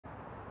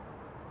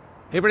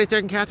Hey everybody, it's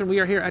Eric and Catherine. We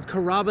are here at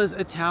Carrabba's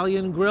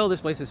Italian Grill. This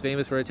place is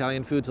famous for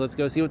Italian food, so let's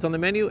go see what's on the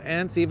menu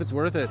and see if it's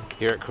worth it.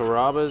 Here at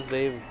Carrabba's,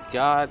 they've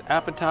got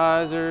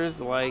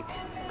appetizers like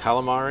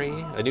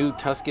calamari, a new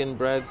Tuscan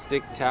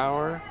breadstick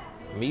tower,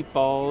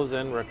 meatballs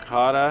and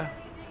ricotta.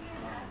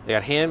 They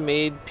got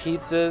handmade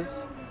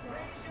pizzas,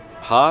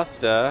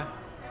 pasta,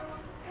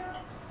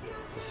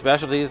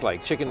 specialties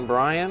like chicken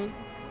brine,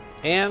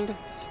 and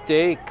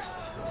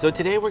steaks. So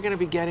today we're going to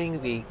be getting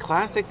the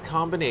classics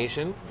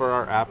combination for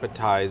our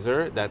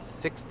appetizer. That's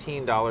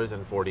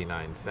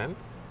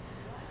 $16.49.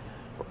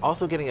 We're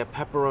also getting a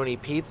pepperoni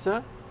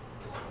pizza.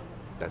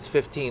 That's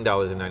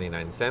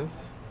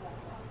 $15.99.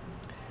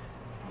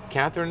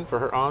 Catherine, for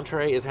her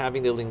entree, is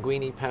having the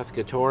Linguine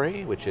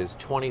Pescatore, which is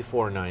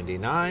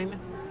 $24.99.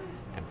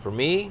 And for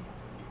me,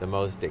 the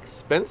most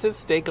expensive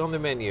steak on the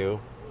menu,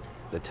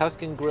 the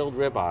Tuscan Grilled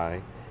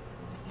Ribeye,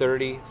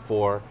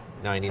 $34.99.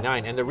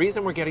 And the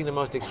reason we're getting the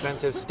most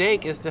expensive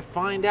steak is to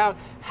find out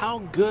how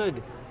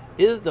good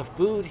is the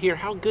food here,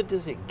 how good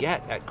does it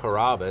get at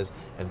Carrabba's,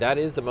 and that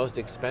is the most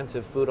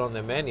expensive food on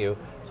the menu,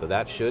 so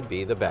that should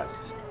be the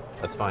best.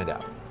 Let's find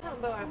out.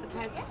 Combo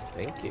appetizer.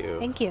 Thank you.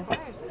 Thank you.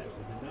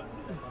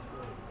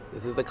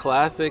 This is the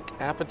classic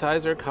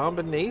appetizer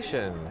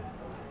combination.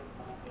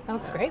 That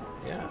looks great.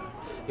 Yeah.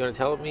 You want to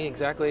tell me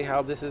exactly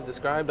how this is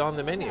described on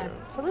the menu? Yeah,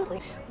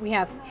 absolutely. We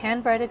have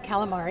hand-breaded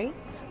calamari,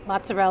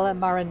 mozzarella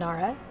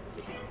marinara,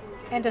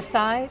 and a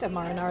side of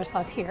marinara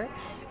sauce here,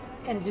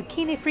 and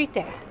zucchini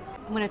fritte.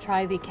 I'm going to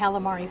try the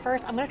calamari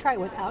first. I'm going to try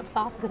it without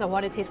sauce because I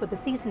want to taste what the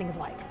seasoning's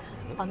like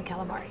on the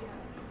calamari.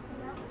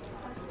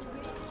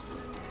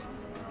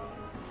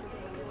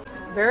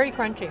 Very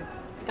crunchy.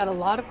 Got a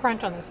lot of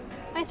crunch on this.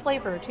 Nice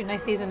flavor too,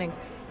 nice seasoning.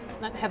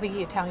 Not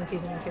heavy Italian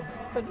seasoning too,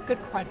 but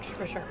good crunch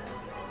for sure.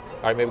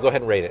 All right, maybe go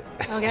ahead and rate it.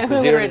 Okay.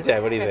 0 to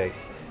 10, what do you think?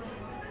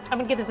 I'm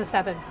going to give this a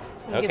 7.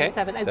 I'm going to give it a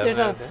 7. 7 There's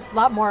out a of 10.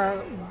 lot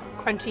more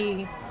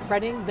crunchy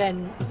breading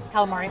than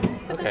calamari,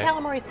 but the Okay.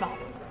 calamari's small.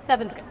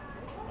 7's good.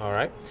 All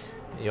right.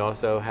 You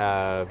also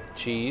have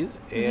cheese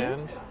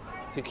and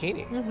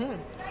zucchini.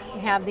 We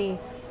have the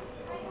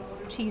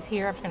cheese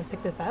here. I'm just going to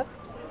pick this up.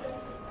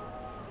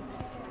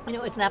 I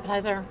know it's an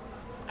appetizer.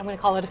 I'm going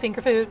to call it a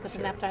finger food, but it's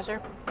an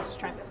appetizer. Let's just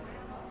try this.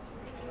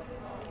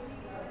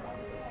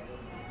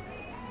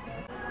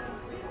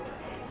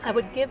 I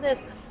would give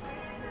this,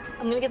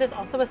 I'm going to give this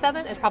also a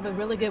 7. It's probably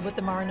really good with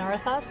the marinara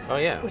sauce. Oh,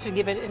 yeah. Which would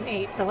give it an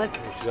 8. So let's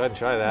Go ahead and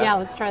try that. Yeah,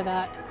 let's try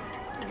that.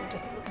 I'm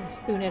just going to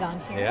spoon it on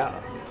here. Yeah.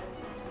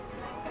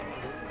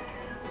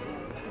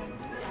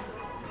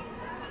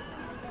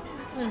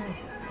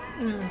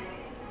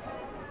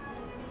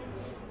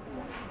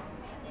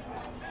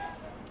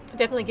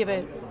 Definitely give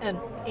it an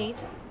 8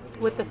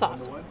 with the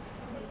sauce.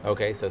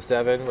 Okay, so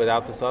 7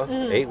 without the sauce,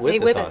 8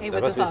 with the sauce.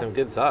 That must be some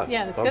good sauce.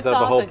 Yeah, it's Bumps good up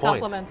sauce. a whole It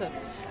point. complements it.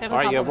 All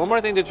right, you have one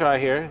more thing to try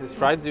here. This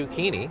fried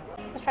zucchini.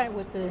 Let's try it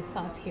with the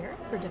sauce here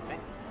for dipping.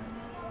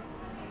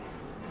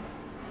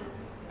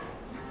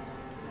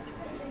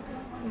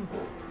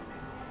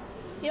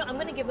 You know, I'm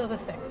going to give those a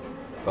 6.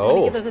 I'm going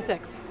to give those a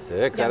 6. 6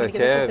 Yeah, out I'm of gonna give those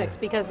 10. a 6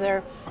 because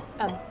they're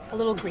a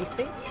little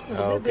greasy.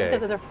 Okay.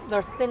 Because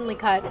they're thinly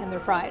cut and they're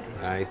fried.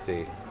 I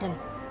see. And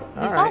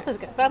the All sauce right. is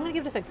good, but I'm going to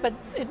give it a 6. But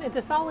it's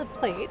a solid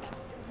plate.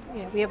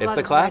 You know, we have a It's lot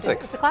the of variety.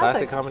 classics. It's the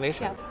Classic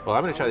combination. Yeah. Well,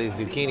 I'm going to try these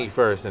zucchini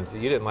first since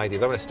you didn't like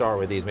these. I'm going to start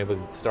with these. Maybe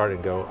we'll start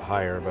and go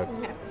higher, but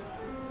Okay.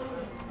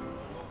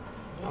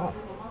 oh.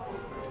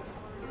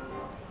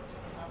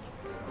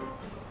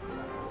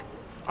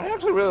 I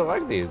actually really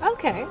like these.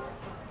 Okay.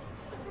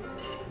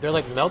 They're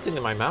like melting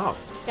in my mouth.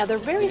 Yeah, they're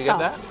very Did you get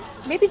soft.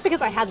 that? Maybe it's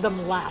because I had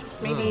them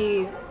last.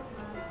 Maybe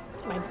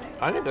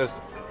I think this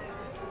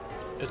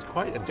is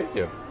quite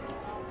addictive.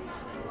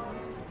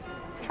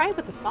 try it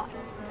with the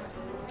sauce.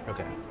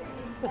 Okay.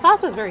 The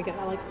sauce was very good.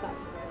 I like the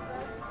sauce.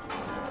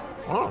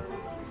 Oh.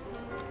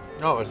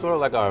 No, it's sort of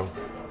like a.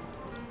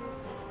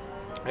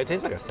 It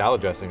tastes like a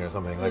salad dressing or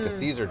something, like a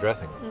Caesar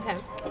dressing. Okay.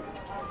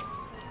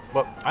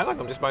 But I like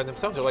them just by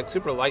themselves. They're like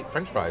super light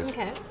French fries.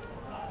 Okay.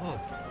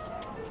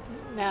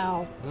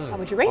 Now, how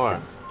would you rate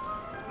them?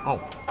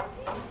 Oh.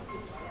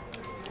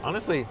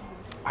 Honestly,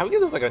 I would give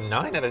those like a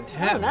 9 out of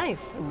 10. Oh,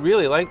 nice. I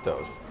really like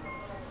those.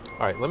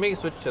 All right, let me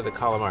switch to the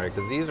calamari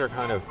because these are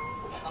kind of,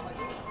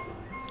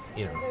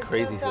 you know,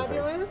 crazy so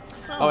far.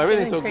 Oh,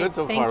 everything's so great. good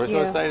so Thank far. We're so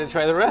you. excited to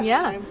try the rest.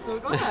 Yeah. I'm so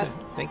glad.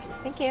 Thank you.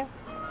 Thank you.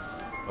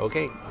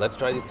 Okay, let's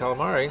try these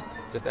calamari,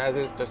 just as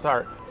is to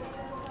start.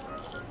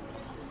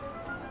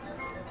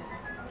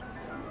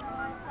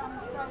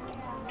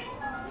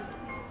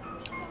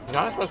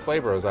 Not as much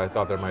flavor as I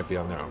thought there might be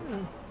on there.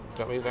 Is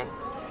that what you think?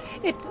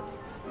 It's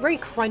very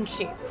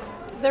crunchy.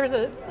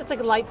 It's like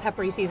a light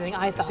peppery seasoning,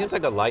 I It thought. seems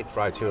like a light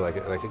fry too, like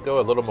it could go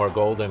a little more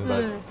golden,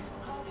 but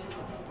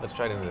let's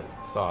try it in the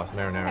sauce,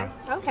 marinara.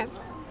 Okay.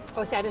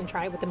 Oh, see, I didn't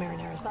try it with the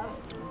marinara sauce.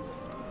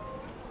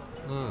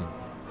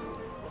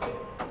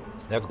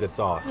 That's good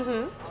sauce.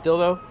 Still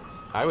though,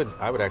 I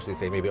would actually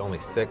say maybe only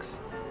 6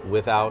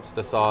 without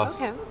the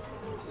sauce, Okay.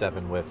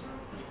 7 with.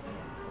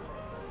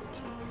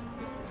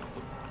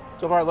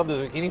 So far, I love the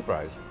zucchini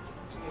fries,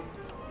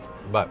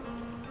 but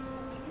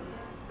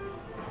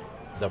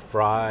The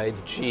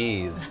fried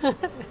cheese.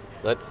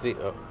 Let's see.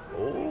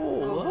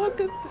 Oh,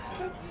 look at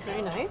that.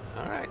 Very nice.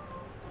 All right.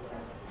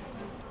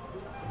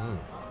 Mm.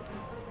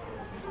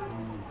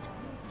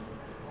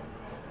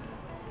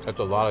 That's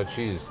a lot of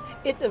cheese.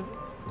 It's a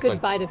good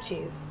like- bite of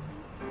cheese.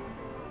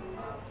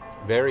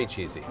 Very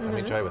cheesy. Let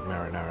me try it with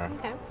marinara.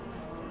 Okay.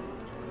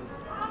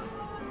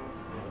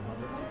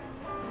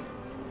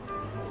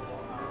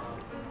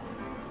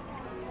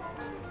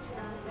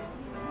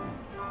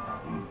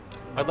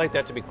 I'd like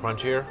that to be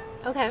crunchier.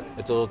 Okay.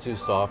 It's a little too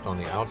soft on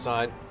the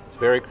outside. It's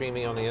very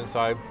creamy on the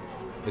inside.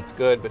 It's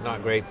good, but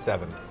not great.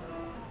 7.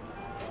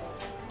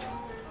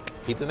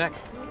 Pizza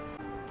next.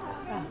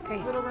 Oh,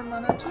 great. Little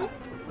Ramona cheese.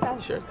 Oh,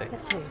 Sure, thanks.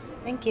 yes, please.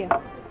 Thank you.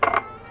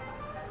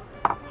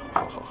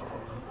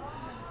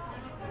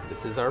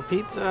 This is our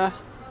pizza.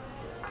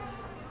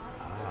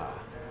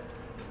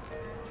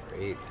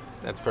 Great.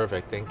 That's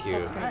perfect. Thank you.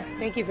 That's great.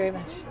 Thank you very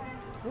much.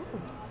 Ooh.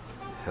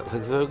 That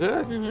looks so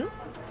good.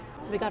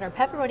 So we got our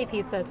pepperoni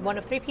pizza. It's one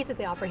of 3 pizzas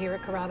they offer here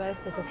at Carrabba's.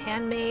 This is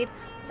handmade,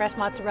 fresh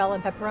mozzarella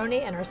and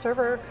pepperoni, and our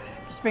server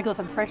just sprinkles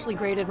some freshly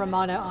grated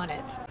Romano on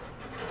it.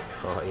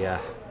 Oh yeah,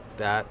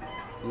 that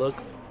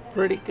looks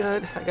pretty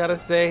good, I gotta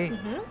say.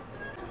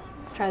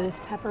 Let's try this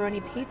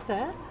pepperoni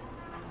pizza.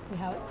 See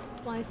how it's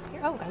sliced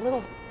here. Oh, got a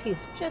little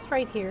piece just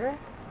right here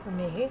for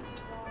me.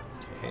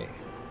 Okay.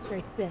 It's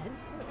very thin.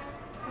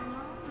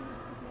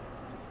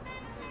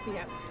 Here we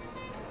go.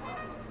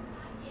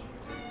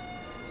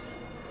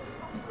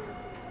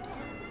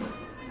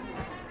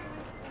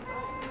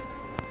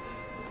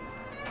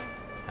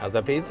 How's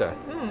that pizza?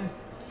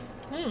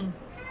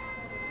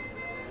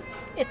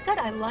 It's good.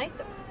 I like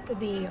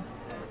the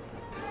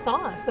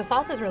sauce. The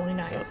sauce is really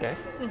nice. Okay.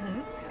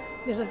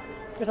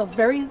 There's a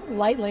very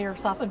light layer of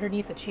sauce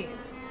underneath the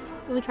cheese.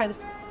 Let me try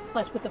this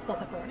slice with the full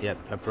pepperoni. Yeah,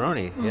 the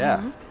pepperoni.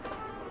 Yeah.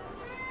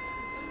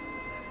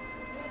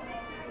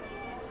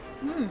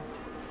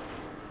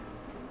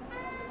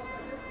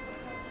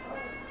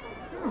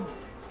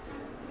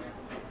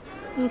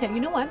 Okay, you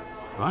know what?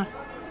 What?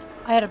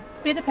 I had a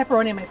bit of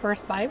pepperoni in my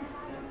first bite.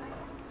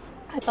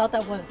 I thought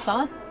that was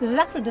sauce. This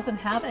actually doesn't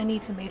have any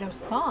tomato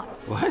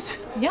sauce. What?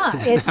 Yeah,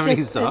 Does it have any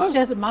it's sauce?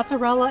 just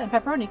mozzarella and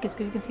pepperoni because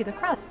you can see the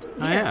crust.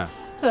 Oh, here. yeah.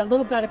 So that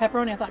little bit of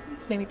pepperoni, I thought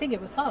made me think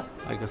it was sauce.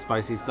 Like a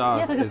spicy sauce.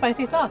 Yeah, it's like a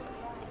spicy sauce.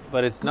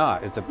 But it's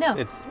not. It's a. No.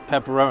 It's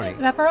pepperoni. It's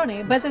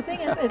pepperoni, but the thing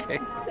is, Okay.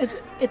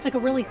 it's like a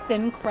really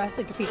thin crust.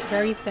 You can see it's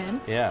very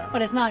thin. Yeah.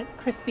 But it's not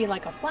crispy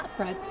like a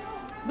flatbread.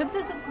 But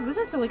this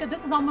is really good.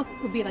 This is almost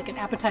would be like an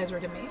appetizer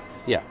to me.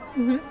 Yeah.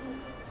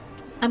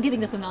 I'm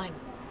giving this a 9.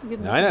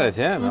 9 out of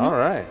 10. All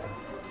right.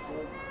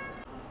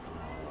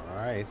 All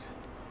right.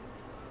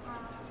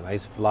 It's a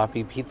nice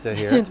floppy pizza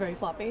here. It's very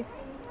floppy.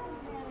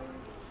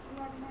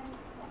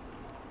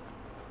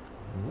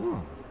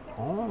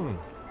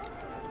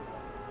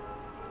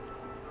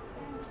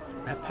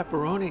 That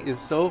pepperoni is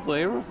so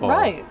flavorful.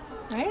 Right.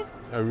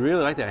 I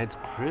really like that. It's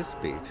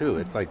crispy too.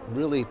 It's like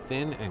really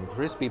thin and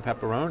crispy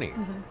pepperoni.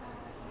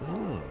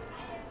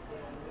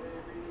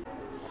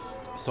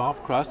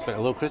 Soft crust, but a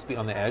little crispy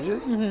on the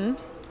edges.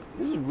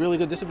 This is really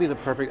good. This would be the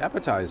perfect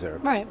appetizer.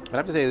 Right. But I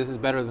have to say, this is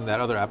better than that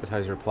other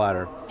appetizer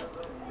platter.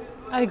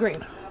 I agree.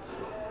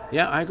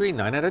 Yeah, I agree.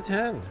 9 out of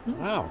 10.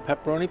 Wow,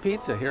 pepperoni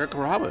pizza here at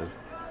Carrabba's.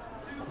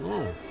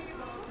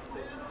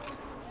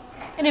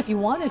 And if you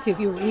wanted to, if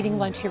you were eating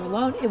lunch here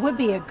alone, it would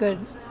be a good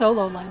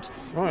solo lunch.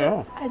 Oh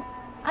yeah.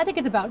 I think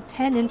it's about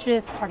 10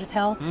 inches. It's hard to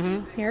tell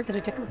here because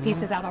we took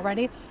pieces out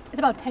already. It's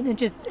about 10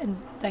 inches in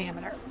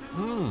diameter.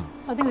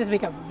 So I think this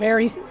would make a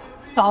very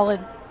solid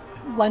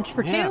lunch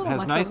for 2. Yeah, it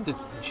has nice the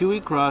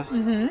chewy crust,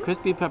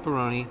 crispy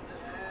pepperoni,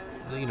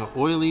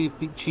 oily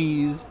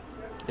cheese.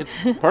 It's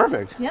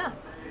perfect. Yeah.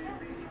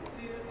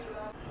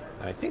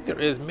 I think there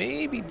is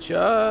maybe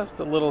just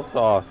a little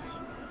sauce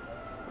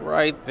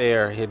right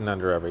there hidden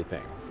under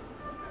everything.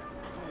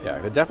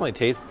 Yeah, it definitely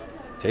tastes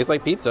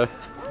like pizza.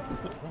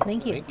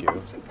 Thank you. Thank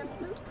you.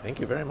 Thank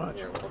you very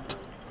much.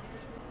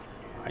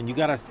 And you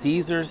got a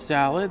Caesar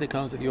salad that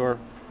comes with your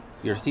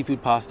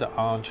seafood pasta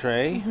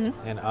entree.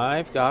 And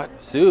I've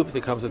got soup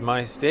that comes with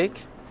my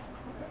steak.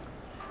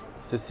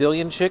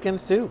 Sicilian chicken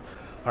soup.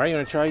 All right, you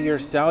want to try your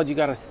salad? You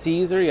got a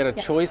Caesar. You had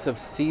a choice of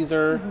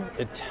Caesar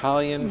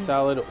Italian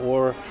salad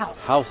or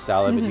house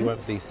salad, but you went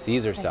with the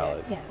Caesar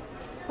salad. Yes.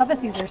 Love a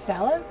Caesar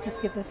salad. Let's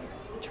give this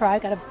a try.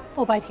 Got a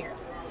full bite here.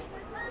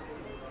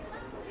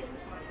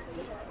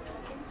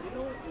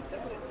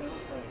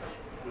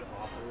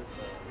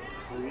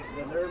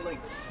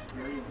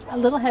 A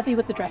little heavy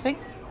with the dressing.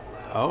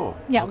 Oh,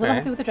 Yeah, a okay. little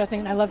heavy with the dressing,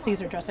 and I love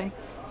Caesar dressing.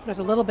 There's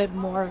a little bit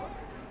more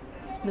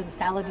than the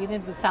salad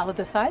needed with salad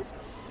this size,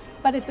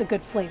 but it's a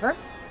good flavor.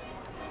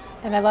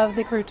 And I love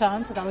the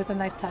croutons. It's always a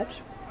nice touch.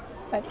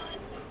 But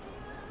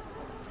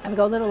I'm going to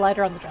go a little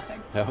lighter on the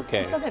dressing. Okay.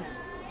 It's still good.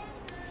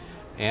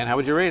 And how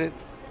would you rate it?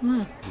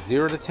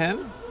 0 to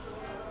 10?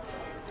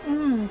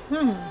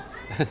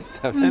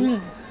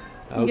 7?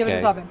 I'll give it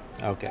a 7.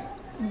 Okay.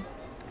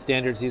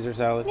 Standard Caesar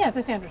salad? Yeah, it's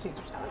a standard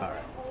Caesar salad. All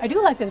right. I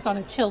do like that it's on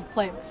a chilled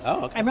plate.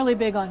 Oh, okay. I'm really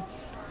big on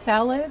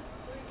salads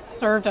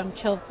served on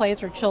chilled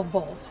plates or chilled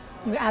bowls.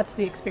 It adds to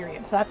the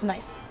experience, so that's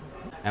nice.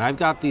 And I've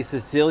got the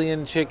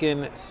Sicilian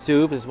chicken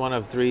soup. It's one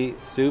of 3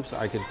 soups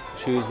I could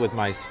choose with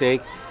my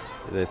steak.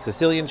 The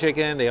Sicilian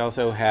chicken, they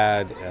also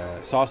had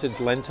sausage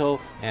lentil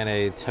and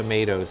a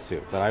tomato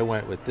soup. But I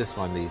went with this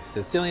one, the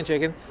Sicilian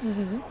chicken.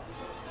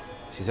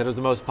 She said it was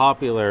the most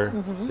popular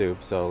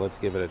soup, so let's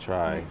give it a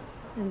try.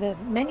 And the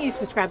menu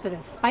describes it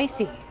as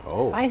spicy.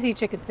 Oh. Spicy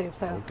chicken soup,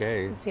 so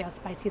Okay. let's see how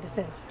spicy this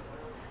is.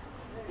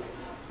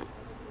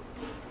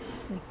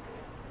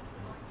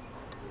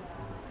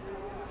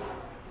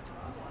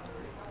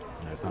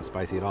 No, it's not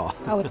spicy at all.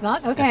 Oh, it's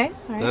not? Okay.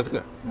 All right. That's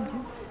good.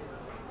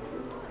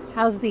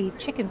 How's the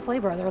chicken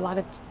flavor? Are there a lot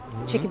of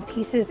chicken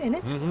pieces in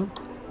it?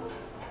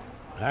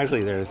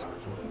 Actually, there's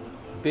some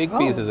big Oh,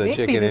 pieces of big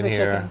chicken pieces in of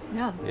here. chicken.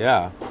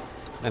 Yeah. Yeah.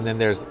 And then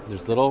there's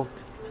little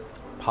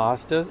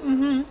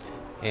pastas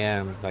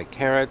and like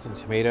carrots and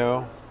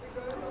tomato,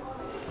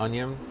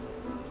 onion.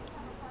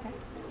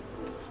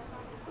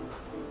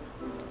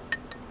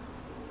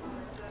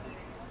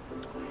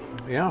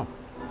 Yeah.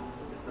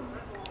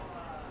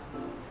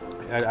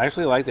 I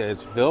actually liked it.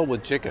 It's filled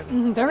with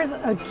chicken. There is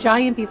a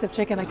giant piece of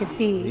chicken I can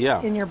see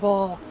Yeah. in your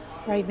bowl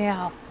right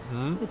now.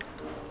 It's,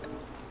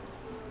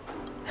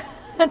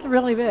 that's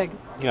really big.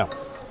 Yeah.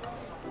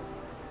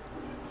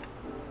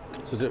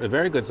 So it's a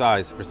very good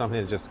size for something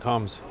that just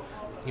comes,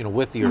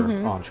 with your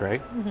entree.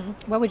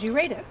 What would you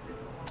rate it?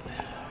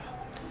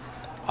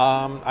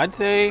 I'd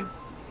say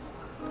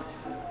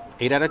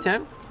 8 out of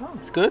 10. Oh,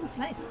 It's good.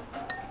 nice.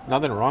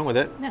 Nothing wrong with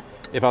it. No.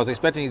 If I was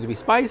expecting it to be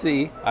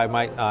spicy, I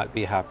might not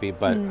be happy,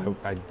 but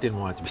I didn't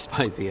want it to be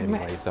spicy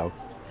anyway. Right. So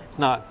it's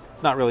not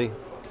really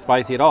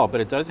spicy at all,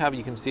 but it does have,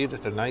 you can see,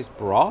 just a nice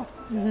broth,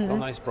 real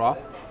nice broth.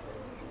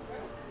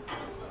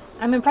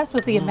 I'm impressed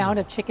with the amount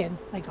of chicken,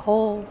 like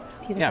whole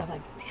pieces Yeah. of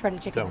like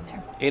shredded chicken So in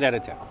there. 8 out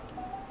of 10.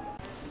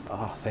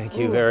 Oh, thank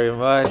you Ooh, very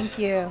much. Thank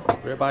you.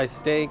 Ribeye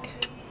steak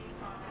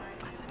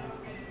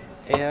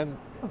and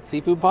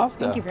seafood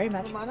pasta. Thank you very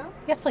much.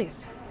 Yes,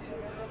 please.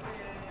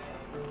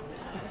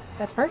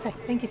 That's perfect.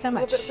 Thank you so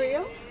much. For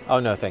you? Oh,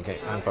 no, thank you.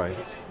 I'm fine.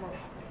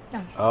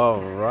 Oh.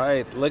 All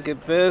right, look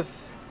at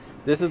this.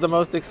 This is the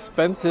most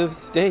expensive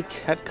steak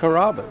at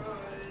Carrabba's.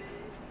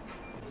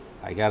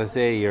 I gotta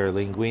say, your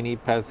Linguine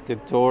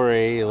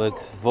Pescatore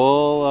looks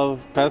full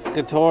of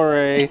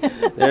pescatore.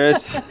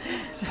 There's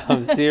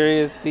some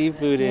serious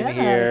seafood in Yeah,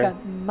 here. we've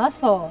got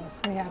mussels.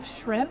 We have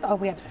shrimp. Oh,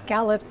 we have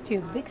scallops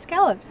too. Big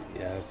scallops.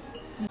 Yes.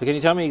 So can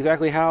you tell me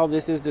exactly how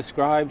this is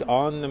described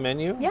on the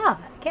menu? Yeah,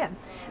 I can.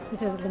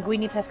 This is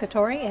Linguine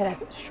Pescatore. It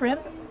has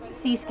shrimp,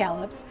 sea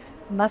scallops,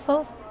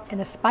 mussels, and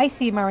a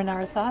spicy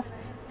marinara sauce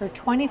for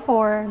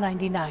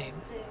 $24.99.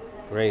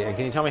 Great. And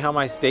can you tell me how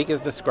my steak is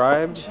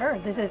described? Sure.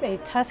 This is a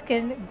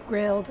Tuscan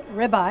Grilled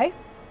Ribeye.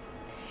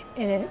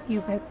 And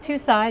you have 2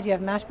 sides. You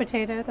have mashed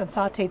potatoes and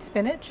sauteed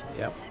spinach.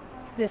 Yep.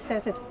 This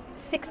says it's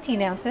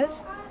 16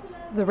 ounces,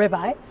 the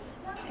ribeye,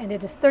 and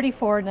it is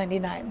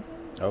 $34.99.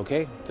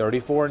 Okay,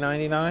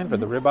 $34.99 for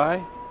the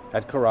ribeye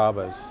at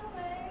Carrabba's.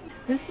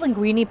 This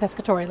Linguine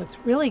Pescatore looks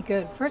really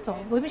good. First of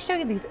all, let me show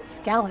you these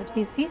scallops.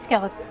 These sea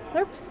scallops,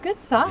 they're good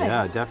size.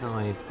 Yeah,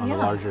 definitely on the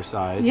larger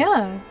side.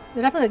 Yeah,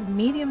 they're definitely like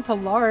medium to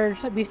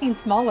large. We've seen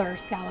smaller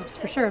scallops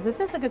for sure. This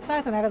is a good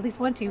size, and I have at least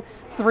 1, 2,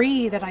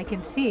 3 that I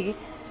can see.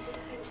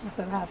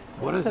 Also have.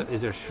 What is it?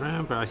 Is there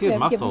shrimp? I see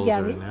mussels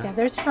are in there. Yeah,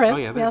 there's shrimp. Oh,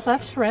 yeah, We there's also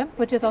have shrimp,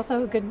 which is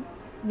also a good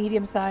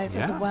medium size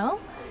as Yeah. well.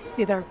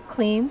 See, they're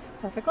cleaned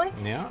perfectly.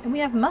 Yeah. And we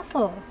have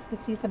mussels. You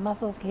can see some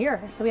mussels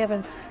here. So we have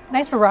a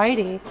nice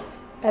variety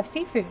of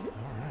seafood.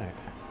 All right.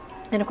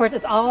 And of course,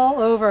 it's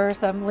all over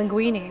some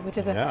linguine, which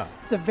is Yeah.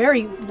 it's a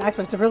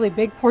really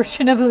big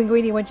portion of the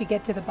linguine once you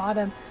get to the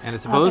bottom. And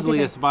it's supposedly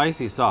a everything.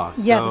 spicy sauce.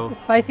 Yes, So it's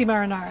a spicy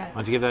marinara. why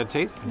don't you give that a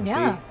taste and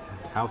Yeah. see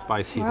how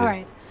spicy All it is?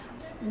 right.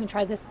 I'm going to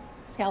try this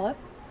scallop.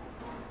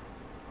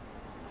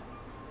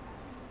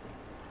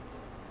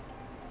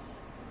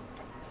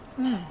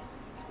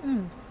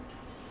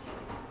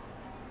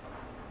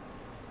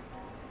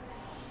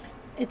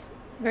 It's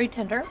very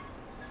tender,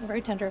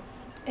 very tender.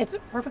 It's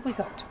perfectly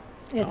cooked.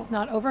 It's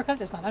not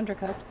overcooked, it's not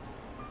undercooked.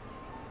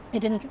 It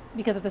didn't,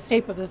 because of the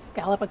shape of the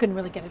scallop, I couldn't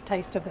really get a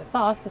taste of the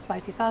sauce, the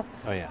spicy sauce.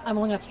 Oh, yeah. I'm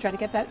only going to have to try to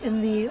get that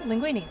in the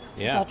linguine, which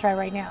Yeah. I'll try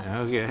right now.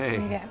 Okay.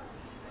 Okay.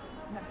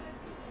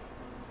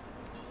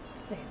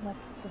 Let's see.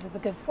 This is a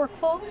good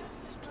forkful.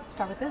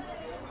 Start with this.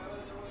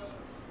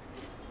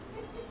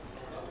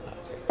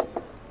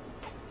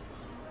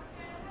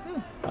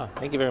 Oh,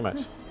 thank you very much.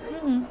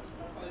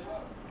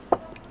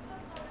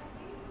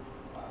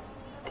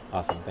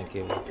 Awesome. Thank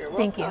you.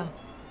 Thank you.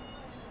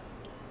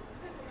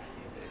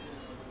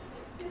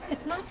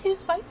 It's not too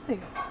spicy.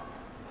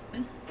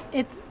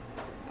 It's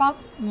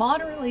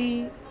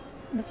moderately.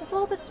 This is a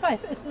little bit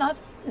spicy. It's not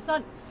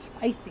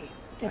spicy.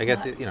 I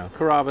guess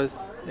Carrabba's.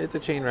 It's a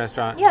chain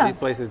restaurant. Yeah. These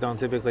places don't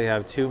typically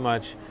have too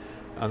much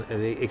on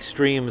the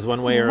extremes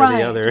one way or right,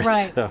 the other.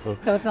 Right. So.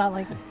 So it's not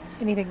like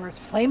anything where it's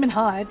flaming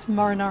hot. It's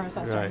marinara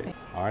sauce or Right. anything.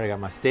 All right. I got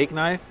my steak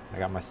knife. I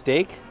got my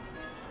steak.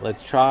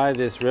 Let's try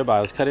this ribeye.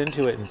 Let's cut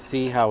into it and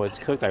see how it's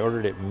cooked. I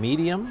ordered it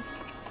medium.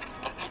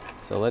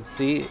 So let's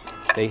see.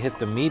 They hit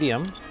the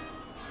medium.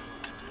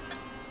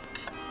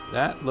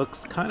 That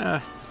looks kind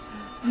of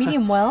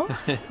medium well.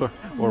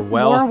 or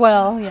well. More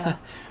well, yeah.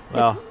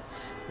 Well,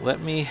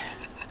 let me.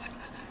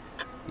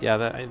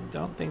 Yeah, I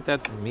don't think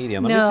that's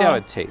medium. Let me see how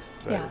it tastes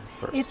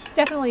first. It's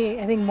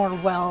definitely, I think, more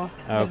well.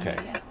 Okay.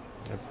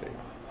 Let's see.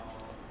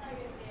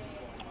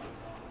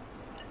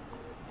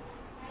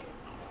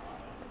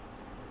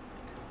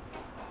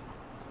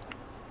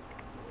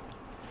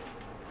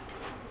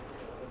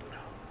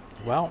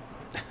 Well,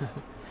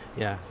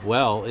 yeah,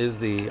 well is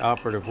the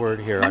operative word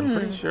here. I'm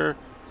pretty sure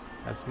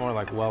that's more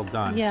like well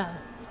done. Yeah,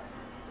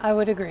 I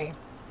would agree.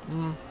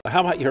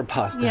 How about your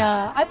pasta?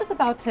 Yeah, I was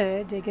about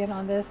to dig in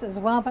on this as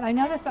well, but I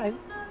noticed I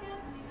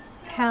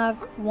have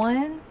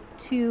 1,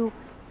 2,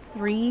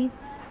 3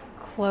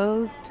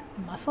 closed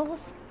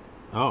mussels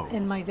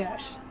in my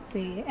dish.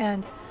 See,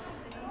 and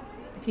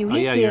if you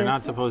eat you're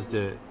not supposed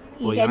to.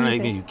 Well,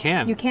 you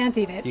can. You can't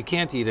eat it. You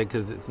can't eat it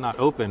because it's not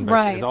open,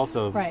 but it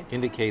also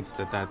indicates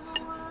that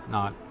that's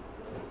not.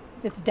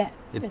 It's dead.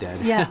 It's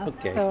dead. Yeah.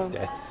 Okay, so, it's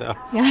dead. So.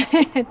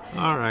 Yeah.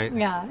 All right.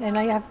 Yeah, and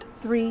I have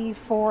 3,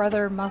 4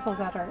 other mussels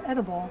that are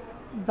edible,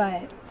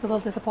 but it's a little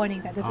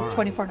disappointing that this is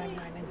 $24.99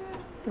 and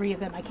 3 of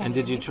them I can't. And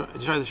did you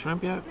try the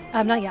shrimp yet?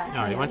 Not yet. All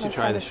right. Why don't you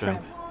try the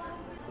shrimp?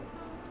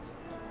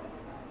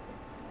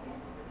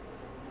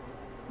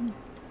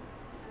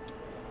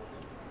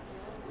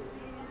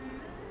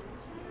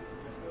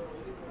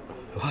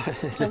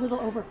 It's a little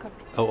overcooked.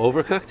 Oh,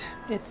 overcooked?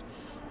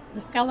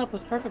 The scallop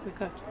was perfectly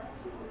cooked,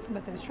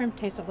 but the shrimp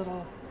tastes a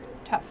little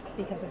tough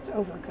because it's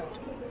overcooked.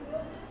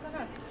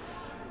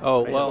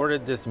 Oh, well, I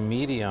ordered this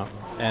medium,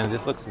 and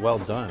this looks well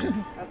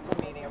done. That's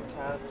a medium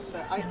toast,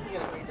 but I can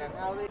get it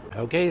redone.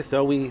 Okay,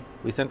 so we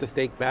sent the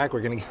steak back.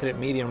 We're going to get it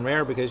medium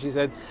rare because she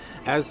said,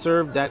 as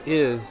served, that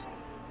is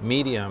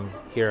medium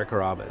here at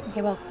Carrabba's.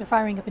 Okay, well, they're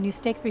firing up a new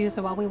steak for you,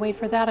 so while we wait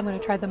for that, I'm going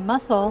to try the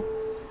mussel.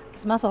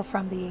 This mussel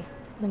from the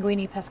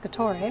Linguine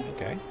Pescatore.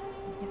 Okay.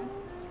 Yeah.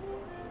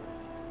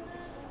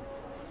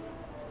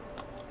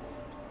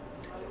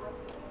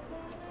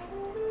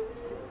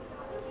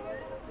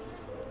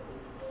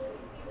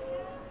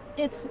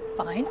 It's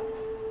fine.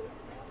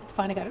 It's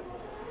fine. I got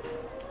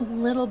a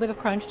little bit of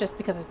crunch just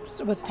because it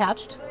was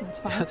attached. That's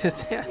fine. I was going to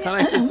say, I thought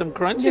I heard some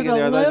crunching in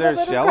there. Was there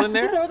a shell in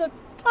there? There was a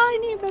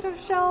tiny bit of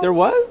shell. There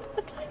was?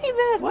 A tiny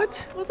bit.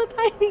 What? It was a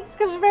tiny, it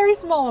was a very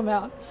small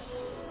amount.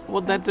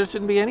 Well, there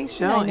shouldn't be any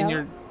shell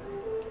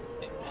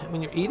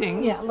when you're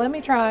eating. Yeah, let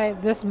me try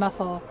this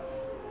mussel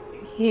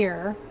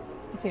here.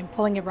 See, I'm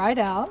pulling it right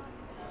out.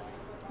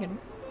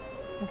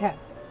 Okay.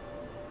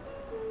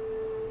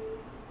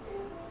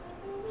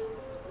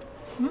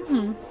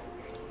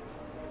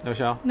 No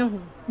shell? No.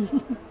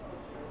 I'm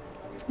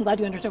glad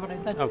you understood what I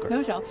said. Of course.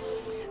 No shell.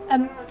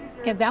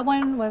 Okay, that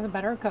one was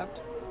better cooked.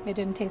 It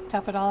didn't taste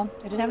tough at all.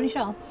 It didn't have any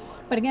shell.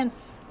 But again,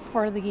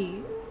 for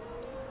the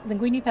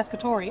Linguine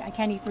Pescatore, I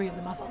can't eat 3 of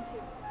the mussels.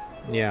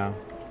 Yeah.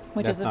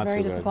 Which is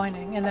very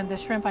disappointing. And then the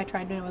shrimp I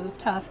tried doing was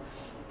tough.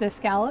 The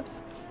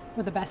scallops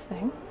were the best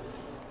thing.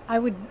 I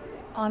would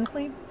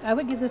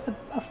give this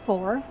a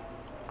 4.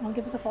 I'll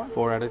give this a 4.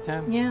 4 out of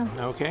 10? Yeah.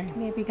 Okay.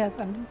 Yeah, because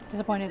I'm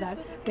disappointed that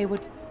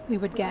we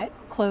would get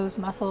closed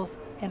mussels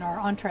in our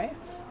entree.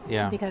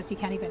 Yeah. Because you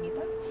can't even eat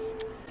them.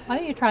 Why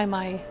don't you try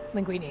my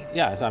linguine?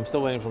 Yeah, so I'm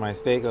still waiting for my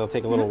steak. It'll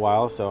take a little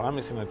while, so I'm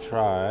just going to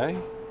try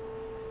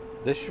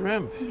the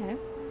shrimp. Okay.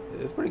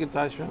 It's a pretty good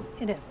sized shrimp.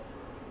 It is.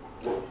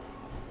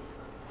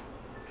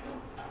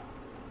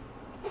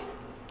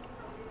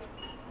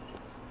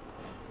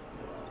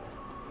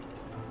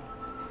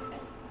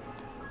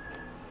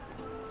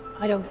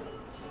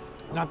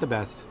 Not the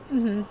best.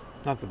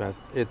 Not the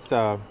best. It's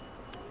how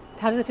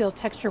does it feel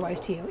texture-wise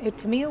to you?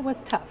 To me, it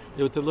was tough.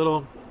 It was a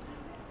little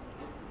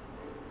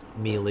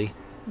mealy.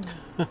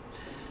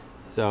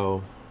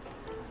 So,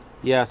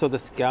 yeah. So the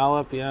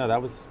scallop, you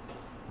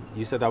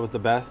said that was the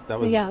best. That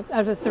was out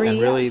of the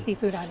 3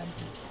 seafood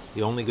items.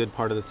 The only good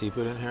part of the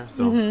seafood in here.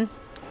 So,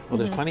 well,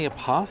 there's plenty of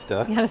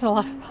pasta. Yeah, there's a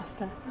lot of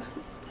pasta.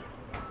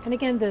 And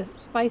again, the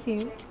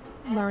spicy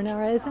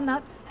marinara is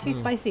not too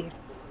spicy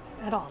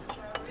at all.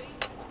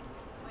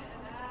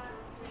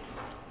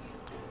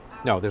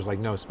 No, there's like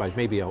no spice.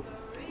 Maybe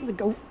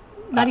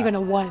not even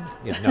a 1.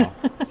 Yeah, no.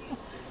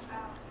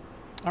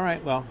 All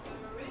right, well,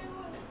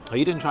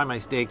 you didn't try my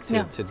steak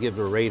to give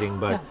a rating,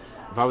 but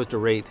if I was to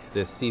rate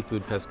this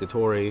seafood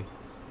pescatore,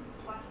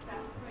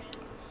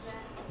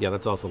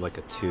 that's also like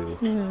a 2.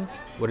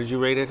 What did you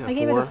rate it? I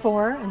gave it a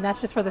 4, and that's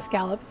just for the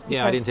scallops.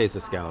 Yeah, I didn't taste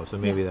the scallops, so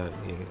maybe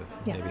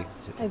maybe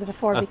it was a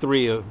 4. A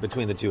 3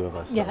 between the two of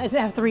us. Yeah, it's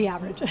a 3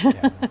 average.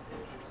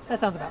 That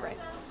sounds about right.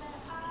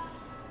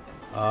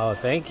 Oh,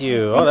 thank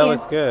you. That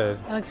looks good.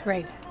 That looks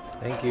great.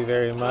 Thank you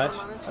very much.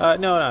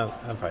 No,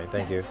 I'm fine.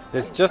 Thank you.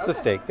 There's just the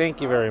steak. Thank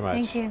you very much.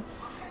 Thank you.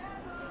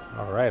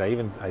 All right.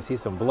 I see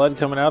some blood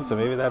coming out, so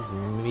maybe that's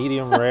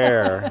medium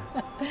rare.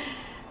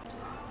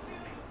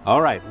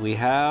 All right. We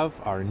have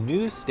our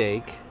new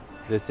steak.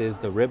 This is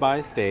the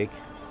ribeye steak,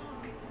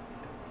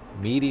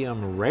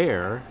 medium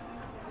rare.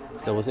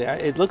 So we'll see.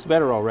 It looks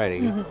better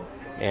already.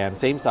 and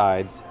same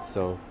sides.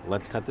 So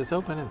let's cut this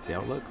open and see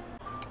how it looks.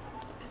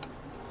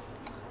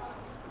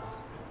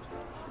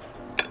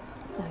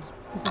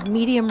 This is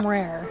medium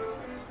rare.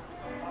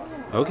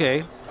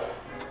 Okay,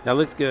 that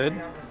looks good.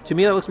 To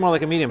me, that looks more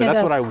like a medium, but It that's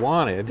does. what I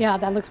wanted. Yeah,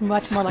 that looks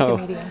much more like a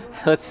medium.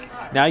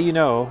 Now you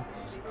know,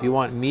 if you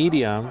want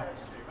medium,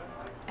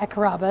 At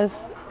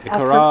Carrabba's. at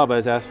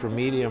Carrabba's, ask for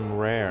medium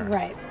rare.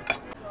 Right.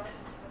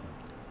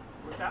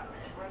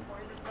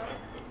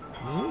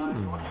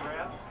 Mm.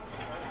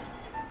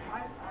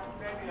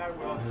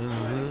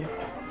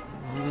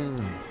 Mm-hmm.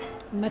 Mm.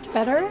 Much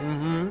better?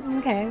 Mm-hmm.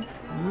 Okay.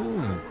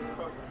 Mm.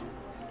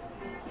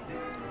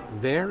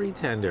 Very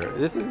tender.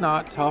 This is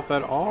not tough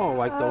at all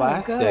like the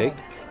last good. steak.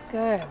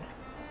 Good.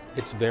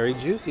 It's very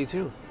juicy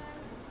too.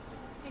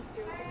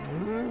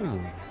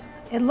 Mm.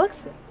 It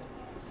looks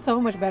so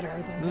much better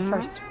than the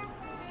first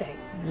steak.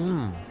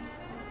 Mm.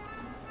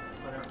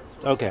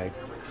 Okay.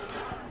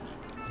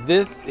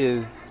 This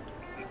is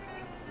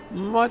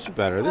much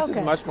better. This is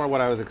Okay. much more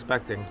what I was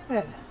expecting.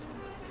 Good.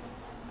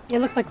 It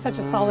looks like such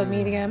a solid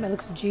medium. It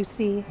looks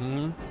juicy.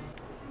 Mm.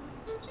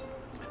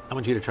 I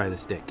want you to try the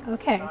steak.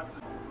 Okay.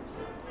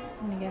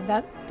 And again,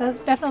 that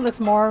definitely looks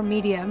more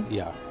medium,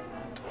 Yeah.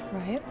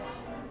 right?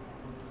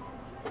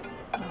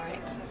 All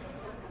right.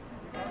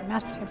 Got some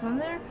mashed potatoes on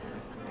there.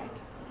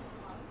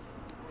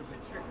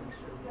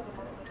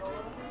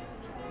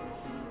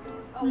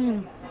 All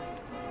right. Mm.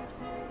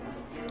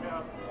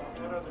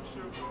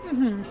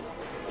 Mm-hmm.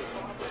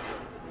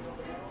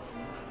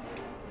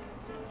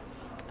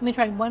 Let me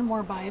try one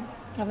more bite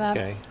of that.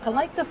 Okay. I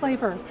like the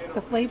flavor.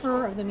 The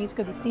flavor of the meat's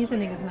good. The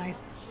seasoning is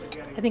nice.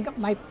 I think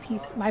my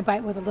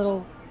bite was a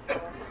little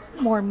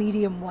more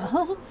medium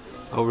well.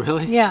 Oh,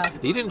 really? Yeah.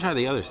 You didn't try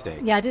the other steak.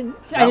 Yeah, I did was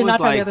not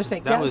try like- the other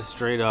steak. That was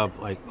straight up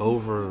like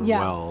over yeah.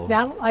 well.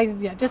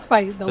 Just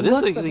by the But this,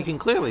 looks like, of you it. can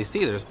clearly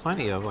see there's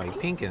plenty of like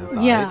pink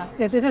inside. Yeah,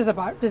 this is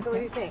about this. What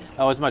do you think?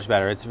 Oh, it's much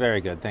better. It's very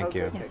good. Thank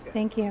you. Yes,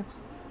 thank you.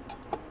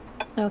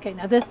 Okay,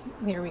 now this,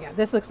 here we go.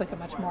 This looks like a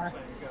much more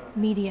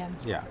medium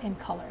Yeah. in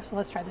color. So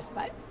let's try this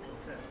bite.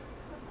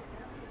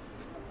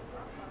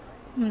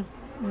 Mm,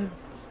 mm.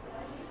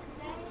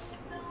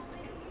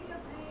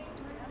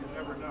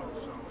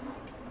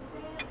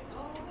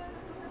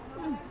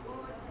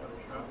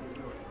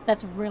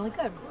 That's really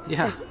good.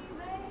 Yeah.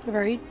 It's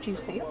very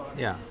juicy,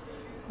 Yeah.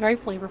 very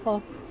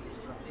flavorful.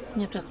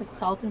 You have just like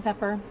salt and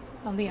pepper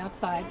on the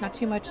outside, not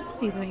too much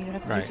seasoning. You don't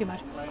have to Right. do too much.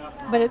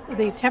 But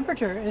the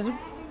temperature is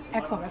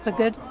excellent. It's a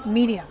good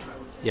medium.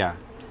 Yeah.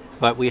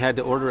 But we had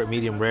to order it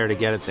medium rare to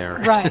get it there.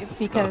 Right,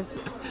 So, because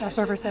our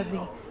server said the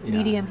Yeah.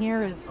 medium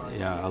here is,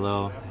 yeah,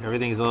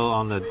 everything's a little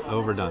on the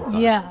overdone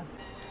side. yeah.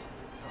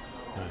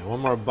 All right, one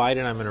more bite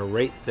and I'm going to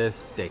rate this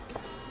steak.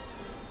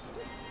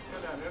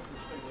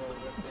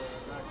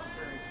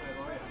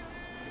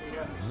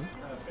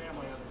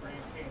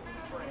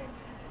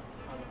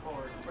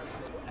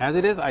 As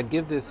it is, I'd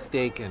give this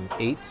steak an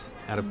 8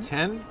 out of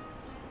 10.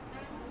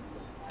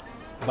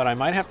 But I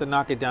might have to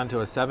knock it down to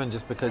a 7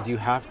 just because you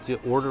have to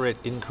order it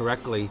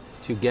incorrectly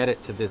to get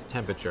it to this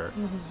temperature.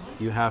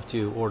 You have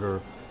to order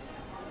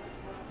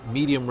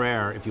medium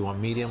rare if you want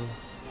medium.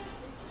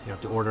 You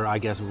have to order, I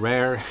guess,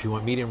 rare if you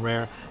want medium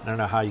rare. I don't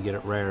know how you get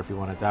it rare if you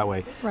want it that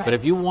way. Right. But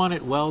if you want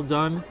it well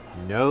done,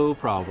 no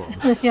problem.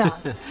 Yeah.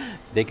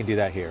 They can do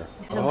that here.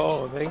 So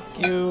Oh, thank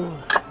you.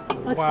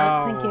 Looks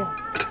Wow. good. Thank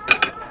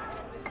you.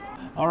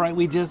 All right,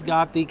 we just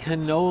got the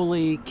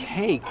cannoli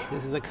cake.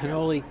 This is a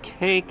cannoli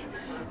cake,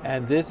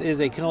 and this is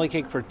a cannoli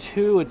cake for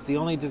 2. It's the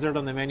only dessert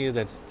on the menu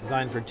that's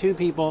designed for 2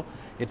 people.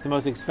 It's the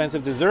most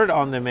expensive dessert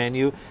on the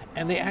menu,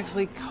 and they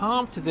actually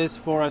comped this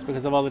for us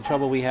because of all the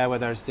trouble we had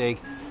with our steak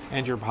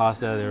and your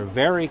pasta. They're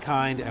very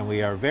kind, and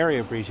we are very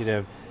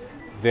appreciative,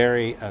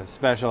 very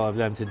special of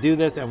them to do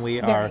this, and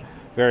we are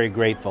very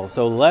grateful.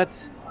 So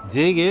let's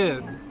dig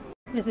in.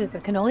 This is the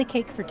cannoli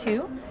cake for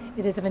 2.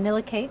 It is a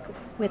vanilla cake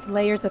with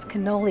layers of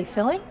cannoli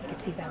filling. You can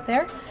see that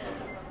there.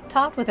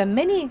 Topped with a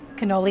mini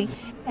cannoli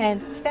and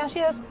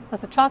pistachios,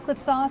 plus a chocolate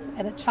sauce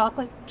and a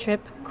chocolate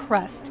chip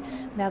crust.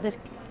 Now this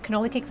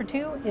cannoli cake for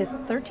 2 is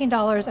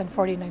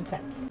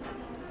 $13.49.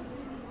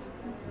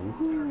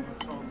 Ooh.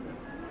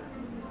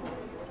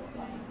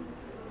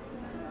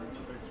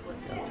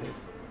 See how it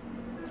tastes.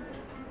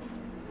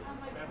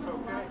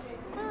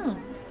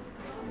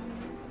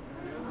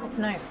 It's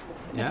nice.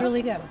 Yeah? It's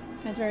really good.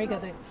 It's very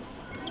good.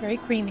 It's very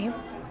creamy.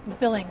 The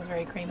filling is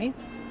very creamy.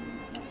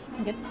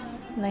 You get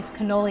a nice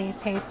cannoli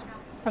taste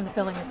from the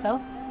filling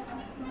itself.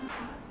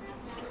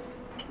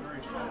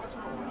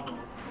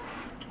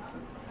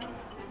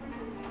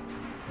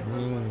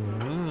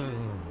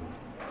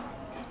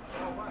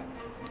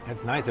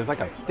 It's nice. There's like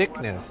a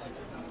thickness.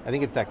 I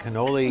think it's that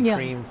cannoli Yeah.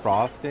 cream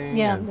frosting.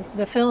 Yeah, and- it's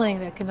the filling,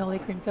 the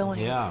cannoli cream filling.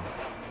 yeah.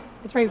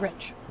 It's very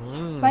rich,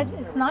 but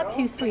it's not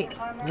too sweet.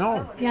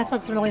 No. Yeah, that's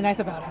what's really nice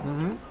about it.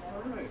 And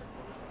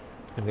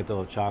get the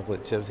little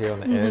chocolate chips here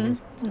on the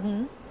end.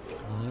 And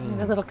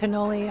the little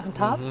cannoli on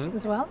top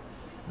as well.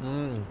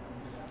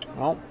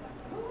 Well,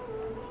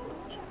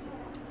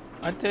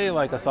 I'd say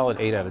like a solid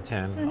 8 out of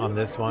 10 on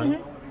this one.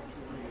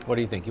 What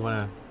do you think? You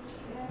want to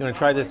You want to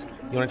try this?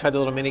 You want to try the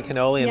little mini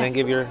cannoli and then Yes.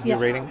 give your Yes.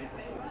 rating?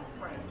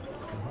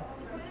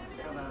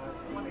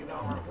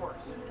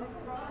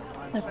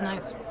 That's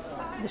nice.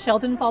 The shell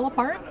didn't fall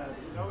apart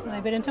when I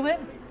bit into it.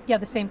 You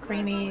have the same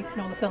creamy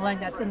canola filling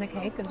that's in the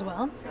cake as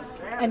well.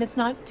 And it's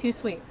not too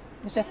sweet.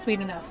 It's just sweet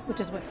enough, which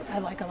is what I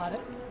like a lot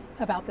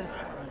about this.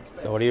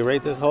 So what do you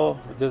rate this whole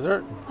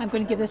dessert? I'm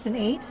going to give this an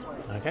 8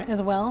 Okay.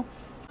 as well.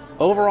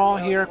 Overall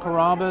here,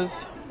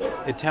 Carrabba's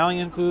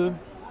Italian food.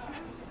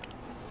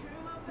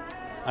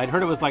 I'd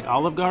heard it was like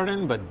Olive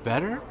Garden, but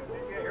better.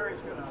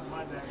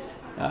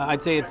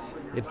 I'd say it's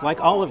like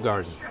Olive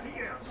Garden.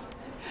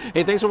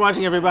 Hey, thanks for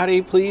watching,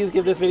 everybody. Please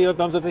give this video a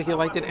thumbs up if you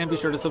liked it, and be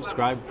sure to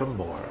subscribe for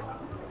more.